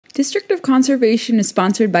District of Conservation is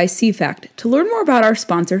sponsored by CFACT. To learn more about our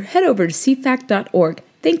sponsor, head over to cfact.org.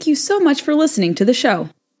 Thank you so much for listening to the show.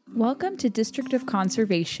 Welcome to District of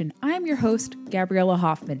Conservation. I am your host, Gabriella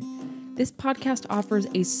Hoffman. This podcast offers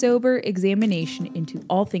a sober examination into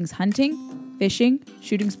all things hunting, fishing,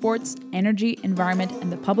 shooting sports, energy, environment,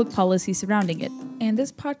 and the public policy surrounding it. And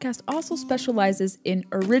this podcast also specializes in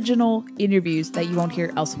original interviews that you won't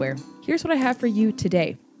hear elsewhere. Here's what I have for you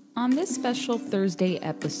today. On this special Thursday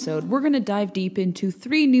episode, we're going to dive deep into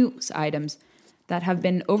 3 news items that have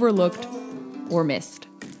been overlooked or missed.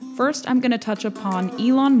 First, I'm going to touch upon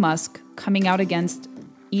Elon Musk coming out against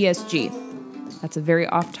ESG. That's a very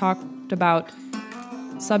oft-talked about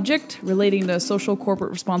subject relating to social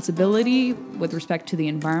corporate responsibility with respect to the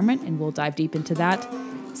environment, and we'll dive deep into that.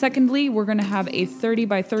 Secondly, we're going to have a 30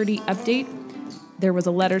 by 30 update. There was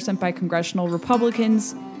a letter sent by congressional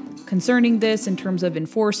Republicans concerning this in terms of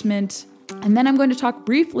enforcement. And then I'm going to talk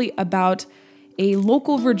briefly about a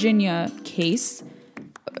local Virginia case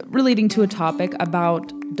relating to a topic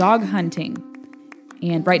about dog hunting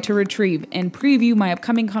and right-to-retrieve, and preview my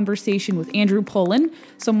upcoming conversation with Andrew Pullen,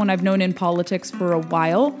 someone I've known in politics for a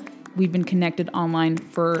while. We've been connected online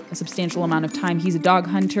for a substantial amount of time. He's a dog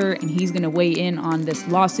hunter, and he's going to weigh in on this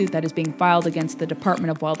lawsuit that is being filed against the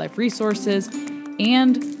Department of Wildlife Resources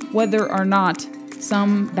and whether or not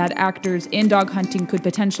some bad actors in dog hunting could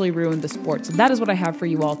potentially ruin the sport. So that is what I have for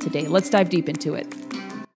you all today. Let's dive deep into it.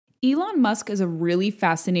 Elon Musk is a really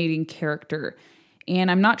fascinating character,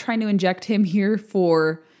 and I'm not trying to inject him here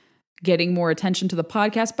for getting more attention to the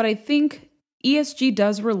podcast, but I think ESG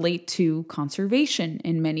does relate to conservation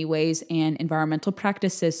in many ways and environmental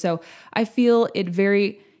practices. So I feel it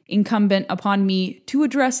very incumbent upon me to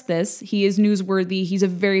address this. He is newsworthy. He's a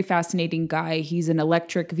very fascinating guy. He's an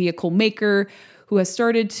electric vehicle maker who has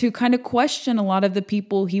started to kind of question a lot of the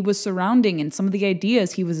people he was surrounding and some of the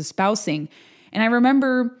ideas he was espousing. And I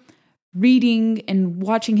remember reading and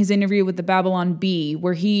watching his interview with the Babylon Bee,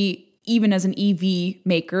 where he, even as an EV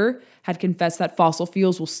maker, had confessed that fossil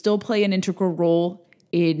fuels will still play an integral role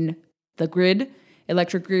in the grid,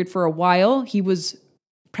 electric grid, for a while. He was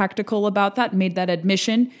practical about that, made that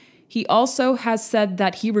admission. He also has said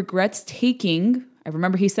that he regrets taking, I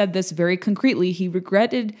remember he said this very concretely, he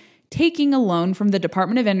regretted taking a loan from the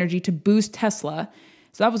Department of Energy to boost Tesla.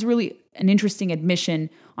 So that was really an interesting admission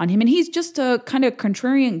on him. And he's just a kind of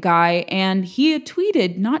contrarian guy. And he had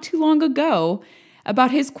tweeted not too long ago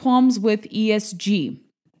about his qualms with ESG.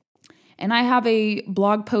 And I have a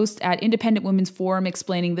blog post at Independent Women's Forum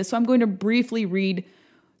explaining this. So I'm going to briefly read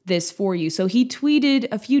this for you. So he tweeted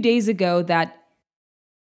a few days ago that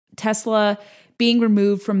Tesla being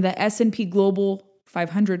removed from the S&P Global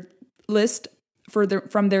 500 list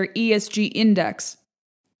from their ESG index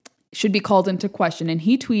should be called into question. And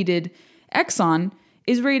he tweeted, Exxon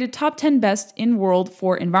is rated top 10 best in world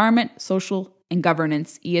for environment, social, and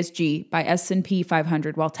governance, ESG, by S&P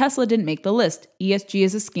 500, while Tesla didn't make the list. ESG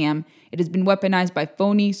is a scam. It has been weaponized by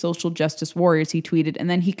phony social justice warriors, he tweeted. And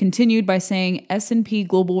then he continued by saying S&P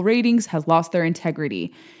Global Ratings has lost their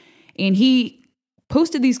integrity. And he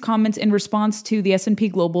posted these comments in response to the S&P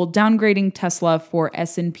Global downgrading Tesla for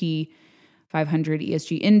S&P 500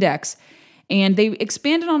 ESG index. And they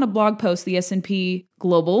expanded on a blog post, the S&P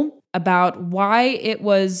Global, about why it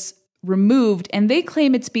was removed. And they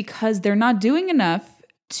claim it's because they're not doing enough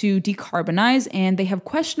to decarbonize and they have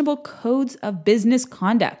questionable codes of business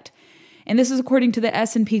conduct. And this is according to the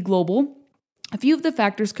S&P Global. A few of the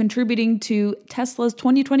factors contributing to Tesla's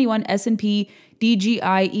 2021 S&P DJI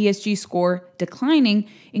ESG score declining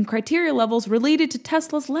in criteria levels related to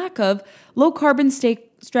Tesla's lack of low-carbon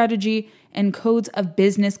strategy and codes of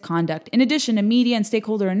business conduct. In addition, a media and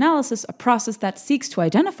stakeholder analysis, a process that seeks to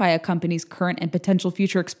identify a company's current and potential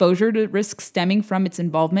future exposure to risks stemming from its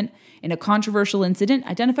involvement in a controversial incident,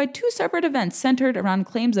 identified 2 separate events centered around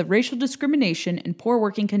claims of racial discrimination and poor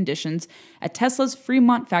working conditions at Tesla's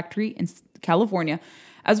Fremont factory in California,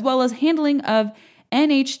 as well as handling of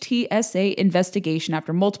NHTSA investigation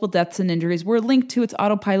after multiple deaths and injuries were linked to its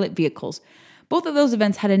autopilot vehicles. Both of those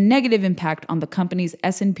events had a negative impact on the company's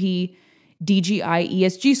S&P DJI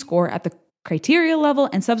ESG score at the criteria level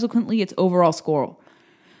and subsequently its overall score.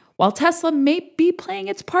 While Tesla may be playing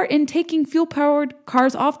its part in taking fuel-powered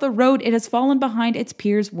cars off the road, it has fallen behind its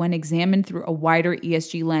peers when examined through a wider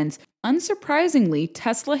ESG lens. Unsurprisingly,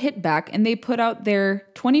 Tesla hit back and they put out their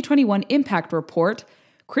 2021 impact report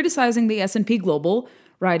criticizing the S&P Global,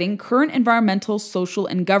 writing, current environmental, social,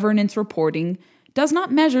 and governance reporting does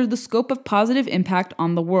not measure the scope of positive impact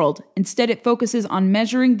on the world. Instead, it focuses on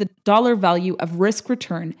measuring the dollar value of risk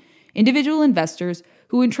return. Individual investors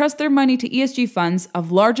who entrust their money to ESG funds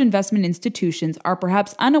of large investment institutions are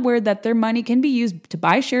perhaps unaware that their money can be used to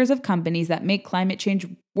buy shares of companies that make climate change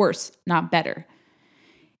worse, not better.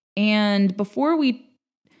 And before we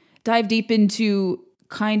dive deep into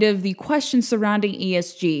kind of the questions surrounding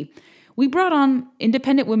ESG, we brought on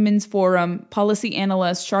Independent Women's Forum policy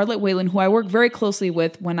analyst Charlotte Whalen, who I work very closely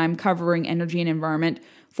with when I'm covering energy and environment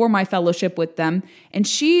for my fellowship with them. And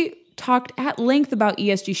she talked at length about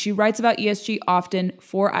ESG. She writes about ESG often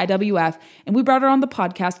for IWF, and we brought her on the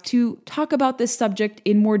podcast to talk about this subject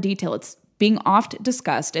in more detail. It's being oft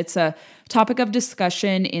discussed. It's a topic of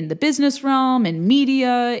discussion in the business realm, in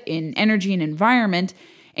media, in energy and environment,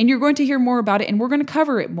 and you're going to hear more about it, and we're going to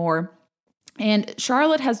cover it more. And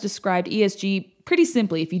Charlotte has described ESG pretty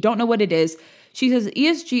simply. If you don't know what it is, she says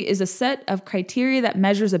ESG is a set of criteria that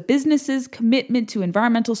measures a business's commitment to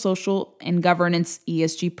environmental, social, and governance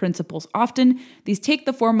ESG principles. Often, these take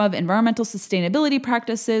the form of environmental sustainability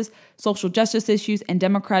practices, social justice issues, and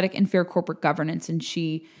democratic and fair corporate governance. And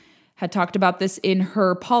she had talked about this in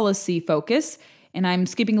her policy focus, and I'm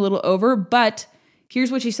skipping a little over, but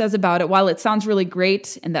here's what she says about it. While it sounds really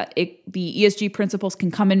great and that the ESG principles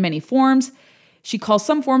can come in many forms, she calls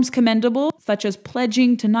some forms commendable, such as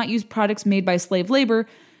pledging to not use products made by slave labor.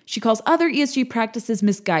 She calls other ESG practices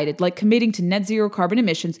misguided, like committing to net zero carbon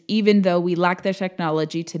emissions, even though we lack the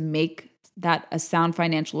technology to make that a sound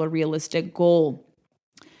financial or realistic goal.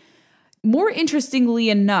 More interestingly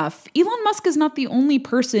enough, Elon Musk is not the only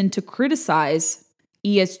person to criticize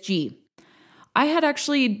ESG. I had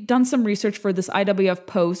actually done some research for this IWF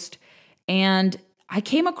post, and I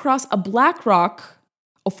came across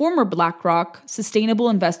a former BlackRock sustainable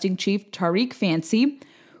investing chief, Tariq Fancy,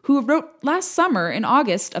 who wrote last summer in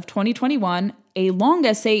August of 2021 a long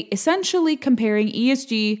essay essentially comparing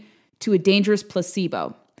ESG to a dangerous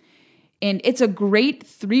placebo. And it's a great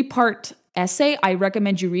 3-part essay. I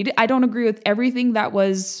recommend you read it. I don't agree with everything that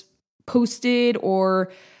was posted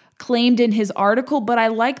or claimed in his article, but I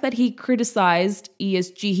like that he criticized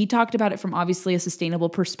ESG. He talked about it from obviously a sustainable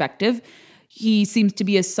perspective. He seems to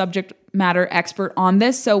be a subject matter expert on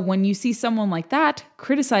this. So when you see someone like that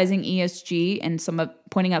criticizing ESG and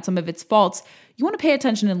pointing out some of its faults, you want to pay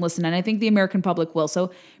attention and listen. And I think the American public will.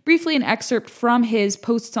 So briefly, an excerpt from his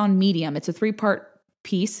posts on Medium. It's a 3-part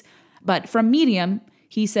piece, but from Medium,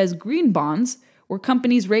 he says green bonds, where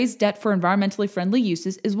companies raise debt for environmentally friendly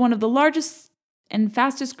uses, is one of the largest and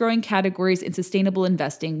fastest growing categories in sustainable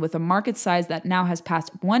investing, with a market size that now has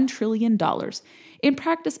passed $1 trillion. In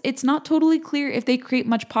practice, it's not totally clear if they create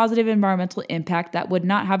much positive environmental impact that would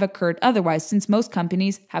not have occurred otherwise, since most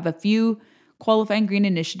companies have a few qualifying green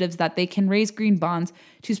initiatives that they can raise green bonds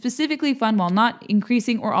to specifically fund while not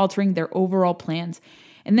increasing or altering their overall plans.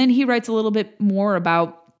 And then he writes a little bit more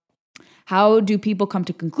about how do people come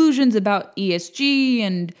to conclusions about ESG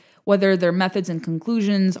and whether their methods and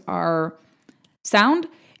conclusions are sound.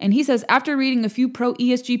 And he says, after reading a few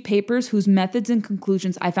pro-ESG papers whose methods and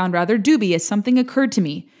conclusions I found rather dubious, something occurred to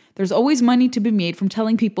me. There's always money to be made from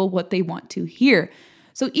telling people what they want to hear.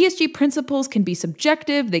 So ESG principles can be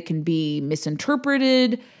subjective, they can be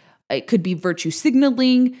misinterpreted, it could be virtue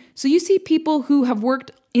signaling. So you see people who have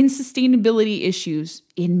worked in sustainability issues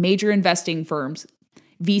in major investing firms,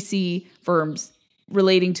 VC firms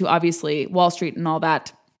relating to obviously Wall Street and all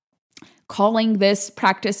that, calling this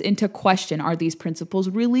practice into question. Are these principles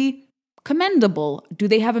really commendable? Do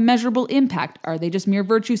they have a measurable impact? Are they just mere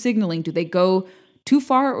virtue signaling? Do they go too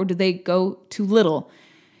far or do they go too little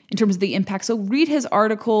in terms of the impact? So read his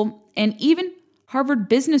article, and even Harvard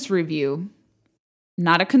Business Review,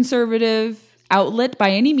 not a conservative outlet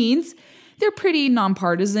by any means. They're pretty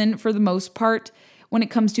nonpartisan for the most part. When it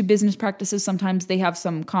comes to business practices, sometimes they have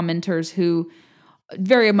some commenters who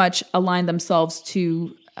very much align themselves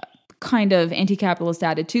to kind of anti-capitalist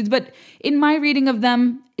attitudes. But in my reading of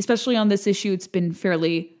them, especially on this issue, it's been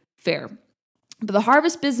fairly fair. But the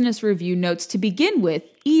Harvard Business Review notes, to begin with,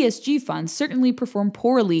 ESG funds certainly perform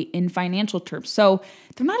poorly in financial terms. So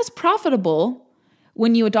they're not as profitable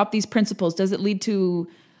when you adopt these principles. Does it lead to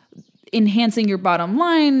enhancing your bottom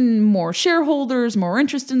line, more shareholders, more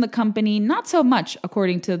interest in the company? Not so much,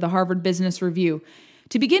 according to the Harvard Business Review.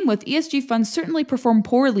 To begin with, ESG funds certainly perform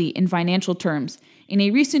poorly in financial terms. In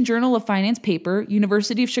a recent Journal of Finance paper,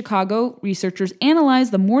 University of Chicago researchers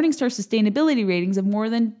analyzed the Morningstar sustainability ratings of more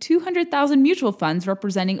than 200,000 mutual funds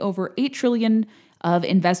representing over $8 trillion of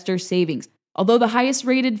investor savings. Although the highest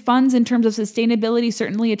rated funds in terms of sustainability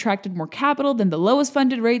certainly attracted more capital than the lowest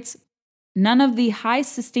funded rates, none of the high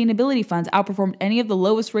sustainability funds outperformed any of the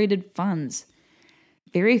lowest rated funds.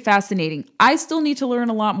 Very fascinating. I still need to learn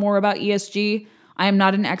a lot more about ESG. I am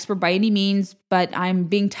not an expert by any means, but I'm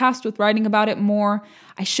being tasked with writing about it more.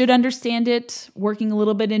 I should understand it, working a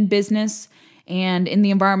little bit in business and in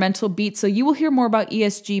the environmental beat. So you will hear more about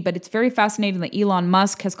ESG, but it's very fascinating that Elon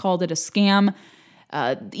Musk has called it a scam.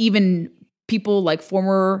 Even people like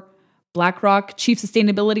former BlackRock Chief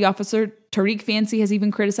Sustainability Officer Tariq Fancy has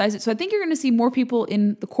even criticized it. So I think you're going to see more people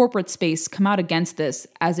in the corporate space come out against this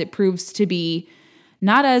as it proves to be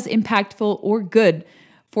not as impactful or good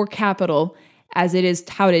for capital as it is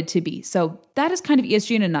touted to be. So that is kind of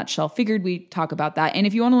ESG in a nutshell. Figured we'd talk about that. And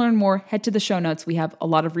if you want to learn more, head to the show notes. We have a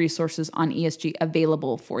lot of resources on ESG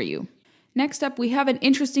available for you. Next up, we have an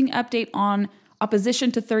interesting update on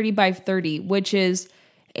opposition to 30 by 30, which is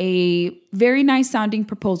a very nice sounding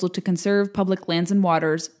proposal to conserve public lands and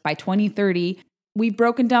waters by 2030. We've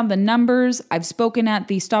broken down the numbers. I've spoken at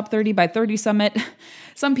the Stop 30 by 30 Summit.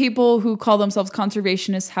 Some people who call themselves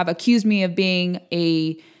conservationists have accused me of being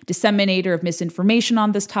a disseminator of misinformation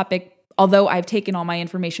on this topic, although I've taken all my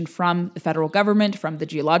information from the federal government, from the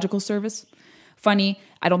Geological Service. Funny,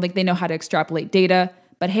 I don't think they know how to extrapolate data,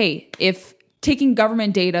 but hey, if taking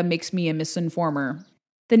government data makes me a misinformer,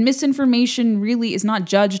 then misinformation really is not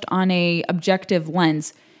judged on an objective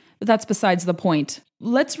lens. But that's besides the point.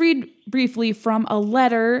 Let's read briefly from a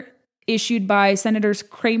letter issued by Senators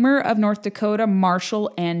Kramer of North Dakota,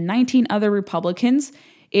 Marshall, and 19 other Republicans.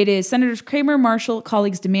 It is Senators Kramer, Marshall,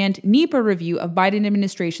 colleagues demand NEPA review of Biden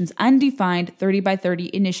administration's undefined 30 by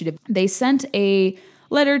 30 initiative. They sent a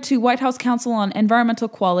letter to White House Council on Environmental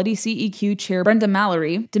Quality, CEQ Chair Brenda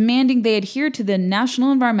Mallory, demanding they adhere to the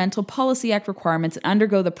National Environmental Policy Act requirements and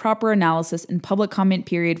undergo the proper analysis and public comment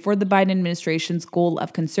period for the Biden administration's goal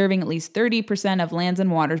of conserving at least 30% of lands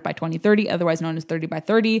and waters by 2030, otherwise known as 30 by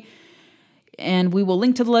 30. And we will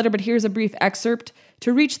link to the letter, but here's a brief excerpt.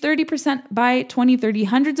 To reach 30% by 2030,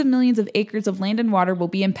 hundreds of millions of acres of land and water will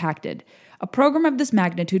be impacted. A program of this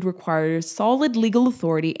magnitude requires solid legal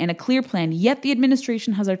authority and a clear plan, yet the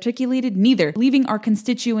administration has articulated neither, leaving our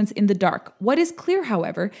constituents in the dark. What is clear,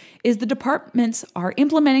 however, is the departments are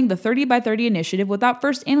implementing the 30 by 30 initiative without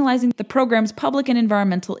first analyzing the program's public and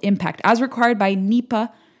environmental impact, as required by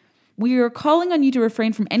NEPA. We are calling on you to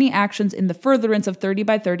refrain from any actions in the furtherance of 30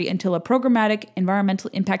 by 30 until a programmatic environmental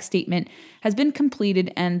impact statement has been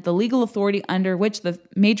completed and the legal authority under which the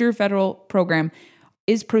major federal program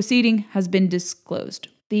is proceeding has been disclosed.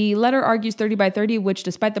 The letter argues 30 by 30, which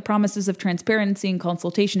despite the promises of transparency and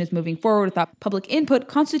consultation is moving forward without public input,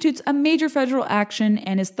 constitutes a major federal action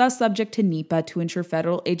and is thus subject to NEPA to ensure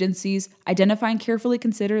federal agencies identify and carefully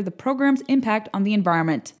consider the program's impact on the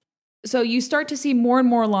environment. So you start to see more and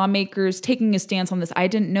more lawmakers taking a stance on this. I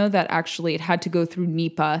didn't know that actually it had to go through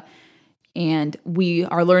NEPA. And we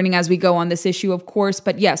are learning as we go on this issue, of course.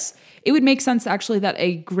 But yes, it would make sense actually that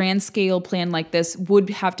a grand scale plan like this would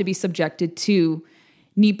have to be subjected to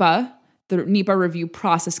NEPA, the NEPA review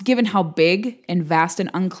process, given how big and vast and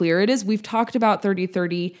unclear it is. We've talked about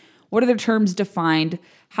 3030. What are the terms defined?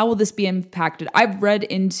 How will this be impacted? I've read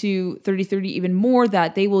into 3030 even more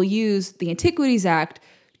that they will use the Antiquities Act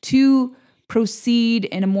to proceed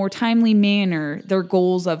in a more timely manner their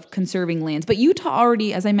goals of conserving lands. But Utah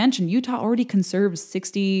already, as I mentioned, Utah already conserves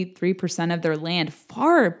 63% of their land,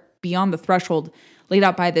 far beyond the threshold laid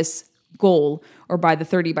out by this goal or by the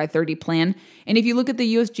 30 by 30 plan. And if you look at the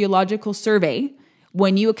U.S. Geological Survey,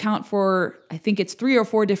 when you account for, I think it's 3 or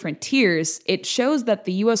 4 different tiers, it shows that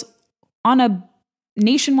the U.S. on a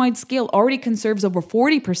nationwide scale already conserves over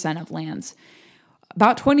 40% of lands.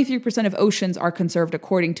 About 23% of oceans are conserved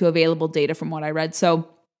according to available data from what I read. So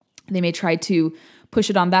they may try to push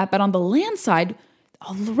it on that. But on the land side,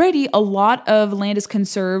 already a lot of land is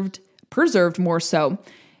conserved, preserved more so,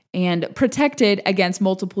 and protected against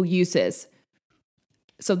multiple uses.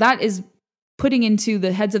 So that is putting into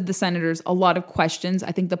the heads of the senators a lot of questions.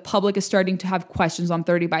 I think the public is starting to have questions on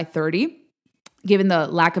 30 by 30, given the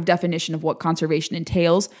lack of definition of what conservation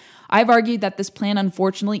entails. I've argued that this plan,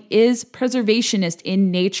 unfortunately, is preservationist in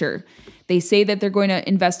nature. They say that they're going to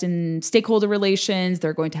invest in stakeholder relations,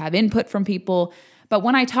 they're going to have input from people. But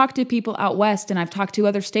when I talk to people out west and I've talked to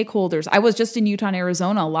other stakeholders, I was just in Utah and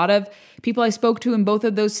Arizona. A lot of people I spoke to in both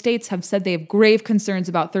of those states have said they have grave concerns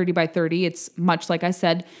about 30 by 30. It's much like I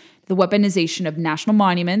said, the weaponization of national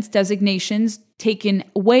monuments, designations taken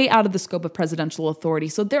way out of the scope of presidential authority.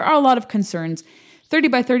 So there are a lot of concerns. 30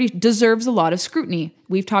 by 30 deserves a lot of scrutiny.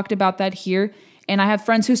 We've talked about that here. And I have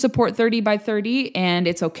friends who support 30 by 30, and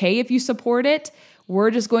it's okay if you support it. We're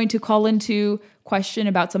just going to call into question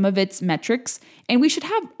about some of its metrics. And we should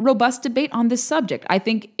have robust debate on this subject. I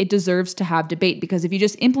think it deserves to have debate because if you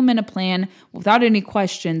just implement a plan without any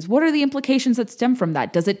questions, what are the implications that stem from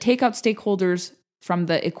that? Does it take out stakeholders from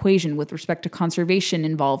the equation with respect to conservation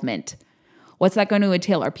involvement. What's that going to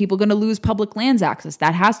entail? Are people going to lose public lands access?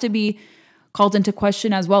 That has to be called into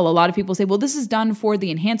question as well. A lot of people say, well, this is done for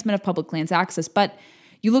the enhancement of public lands access, but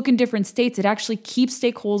you look in different states, it actually keeps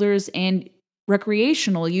stakeholders and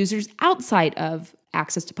recreational users outside of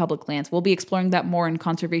access to public lands. We'll be exploring that more in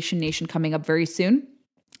Conservation Nation coming up very soon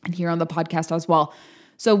and here on the podcast as well.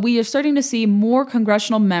 So we are starting to see more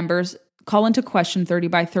congressional members call into question 30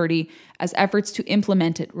 by 30 as efforts to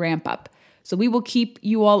implement it ramp up. So we will keep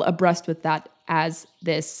you all abreast with that as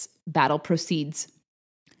this battle proceeds.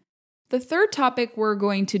 The third topic we're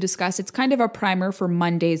going to discuss, it's kind of a primer for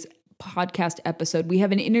Monday's podcast episode. We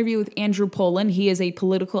have an interview with Andrew Pullen. He is a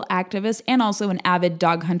political activist and also an avid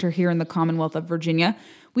dog hunter here in the Commonwealth of Virginia.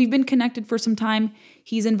 We've been connected for some time.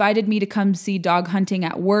 He's invited me to come see dog hunting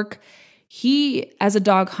at work. He, as a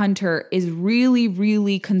dog hunter, is really,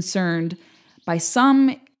 really concerned by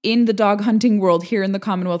some in the dog hunting world here in the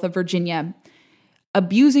Commonwealth of Virginia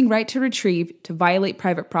abusing right-to-retrieve to violate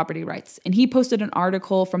private property rights. And he posted an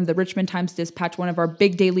article from the Richmond Times-Dispatch, one of our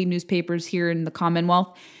big daily newspapers here in the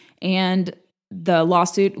Commonwealth, and the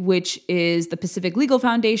lawsuit, which is the Pacific Legal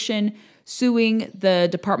Foundation suing the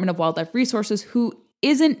Department of Wildlife Resources, who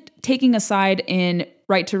isn't taking a side in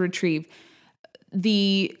right-to-retrieve.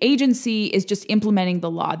 The agency is just implementing the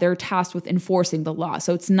law. They're tasked with enforcing the law.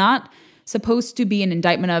 So it's not supposed to be an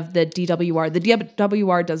indictment of the DWR. The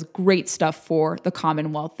DWR does great stuff for the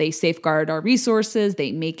Commonwealth. They safeguard our resources.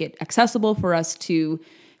 They make it accessible for us to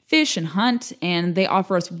fish and hunt, and they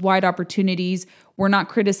offer us wide opportunities. We're not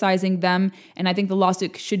criticizing them. And I think the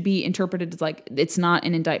lawsuit should be interpreted as like it's not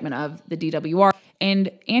an indictment of the DWR.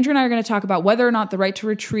 And Andrew and I are going to talk about whether or not the right to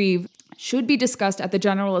retrieve should be discussed at the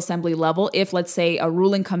General Assembly level if, let's say, a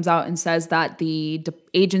ruling comes out and says that the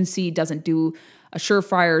agency doesn't do a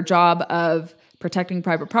surefire job of protecting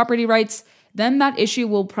private property rights, then that issue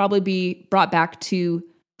will probably be brought back to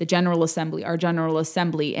the General Assembly, our General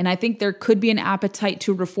Assembly. And I think there could be an appetite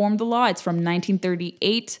to reform the law. It's from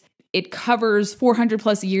 1938. It covers 400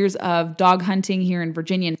 plus years of dog hunting here in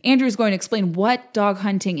Virginia. And Andrew is going to explain what dog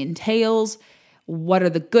hunting entails, what are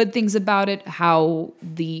the good things about it, how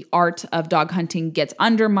the art of dog hunting gets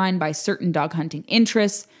undermined by certain dog hunting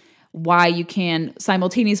interests, why you can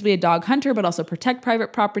simultaneously be a dog hunter but also protect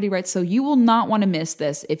private property rights. So you will not want to miss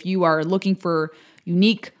this if you are looking for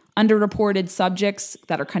unique, underreported subjects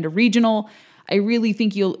that are kind of regional. I really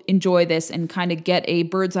think you'll enjoy this and kind of get a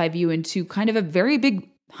bird's eye view into kind of a very big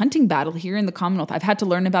hunting battle here in the Commonwealth. I've had to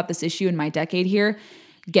learn about this issue in my decade here,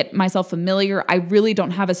 get myself familiar. I really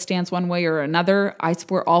don't have a stance one way or another. I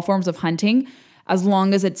support all forms of hunting as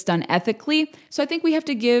long as it's done ethically. So I think we have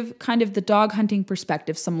to give kind of the dog hunting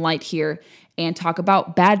perspective some light here and talk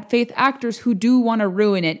about bad faith actors who do want to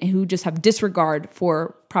ruin it and who just have disregard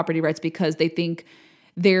for property rights because they think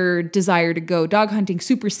their desire to go dog hunting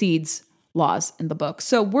supersedes laws in the book.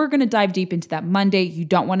 So we're going to dive deep into that Monday. You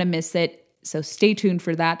don't want to miss it. So stay tuned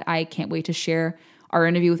for that. I can't wait to share our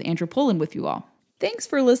interview with Andrew Pullen with you all. Thanks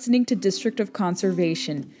for listening to District of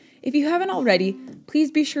Conservation. If you haven't already,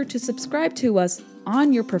 please be sure to subscribe to us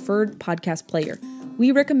on your preferred podcast player.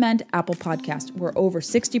 We recommend Apple Podcast, where over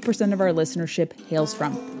 60% of our listenership hails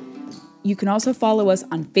from. You can also follow us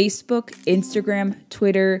on Facebook, Instagram,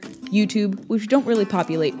 Twitter, YouTube, which don't really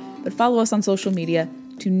populate, but follow us on social media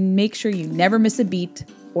to make sure you never miss a beat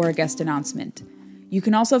or a guest announcement. You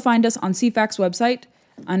can also find us on CFAC's website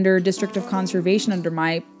under District of Conservation under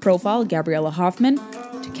my profile, Gabriella Hoffman,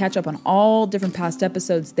 to catch up on all different past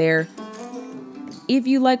episodes there. If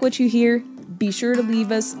you like what you hear, be sure to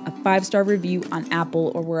leave us a 5-star review on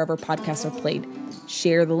Apple or wherever podcasts are played.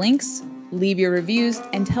 Share the links, leave your reviews,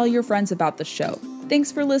 and tell your friends about the show.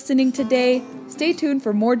 Thanks for listening today. Stay tuned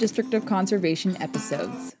for more District of Conservation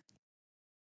episodes.